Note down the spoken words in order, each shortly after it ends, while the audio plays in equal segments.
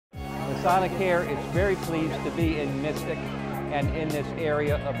Masonicare is very pleased to be in Mystic and in this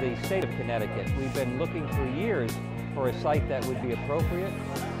area of the state of Connecticut. We've been looking for years for a site that would be appropriate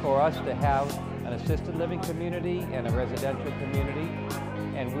for us to have an assisted living community and a residential community,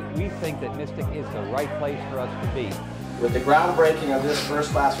 and we think that Mystic is the right place for us to be. With the groundbreaking of this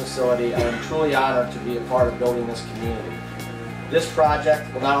first-class facility, I am truly honored to be a part of building this community. This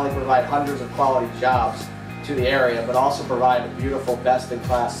project will not only provide hundreds of quality jobs to the area, but also provide a beautiful,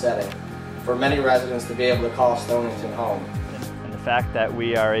 best-in-class setting for many residents to be able to call Stonington home. And the fact that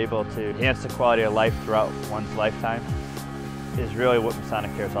we are able to enhance the quality of life throughout one's lifetime is really what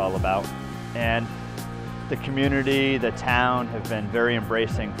Masonicare is all about. And the community, the town have been very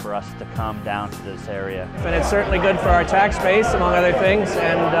embracing for us to come down to this area. And it's certainly good for our tax base, among other things,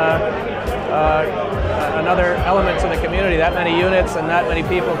 and another element to the community. That many units and that many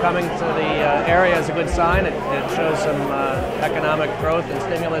people coming to the area is a good sign. It shows some economic growth and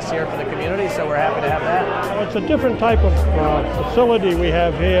stimulus here for the community, so we're happy to have that. It's a different type of facility we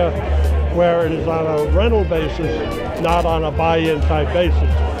have here, where it is on a rental basis, not on a buy-in type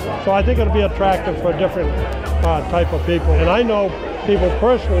basis. So I think it'll be attractive for a different type of people. And I know people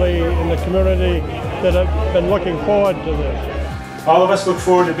personally in the community that have been looking forward to this. All of us look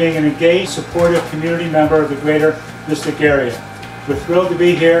forward to being an engaged, supportive community member of the greater Mystic area. We're thrilled to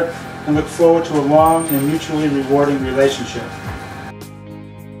be here and look forward to a long and mutually rewarding relationship.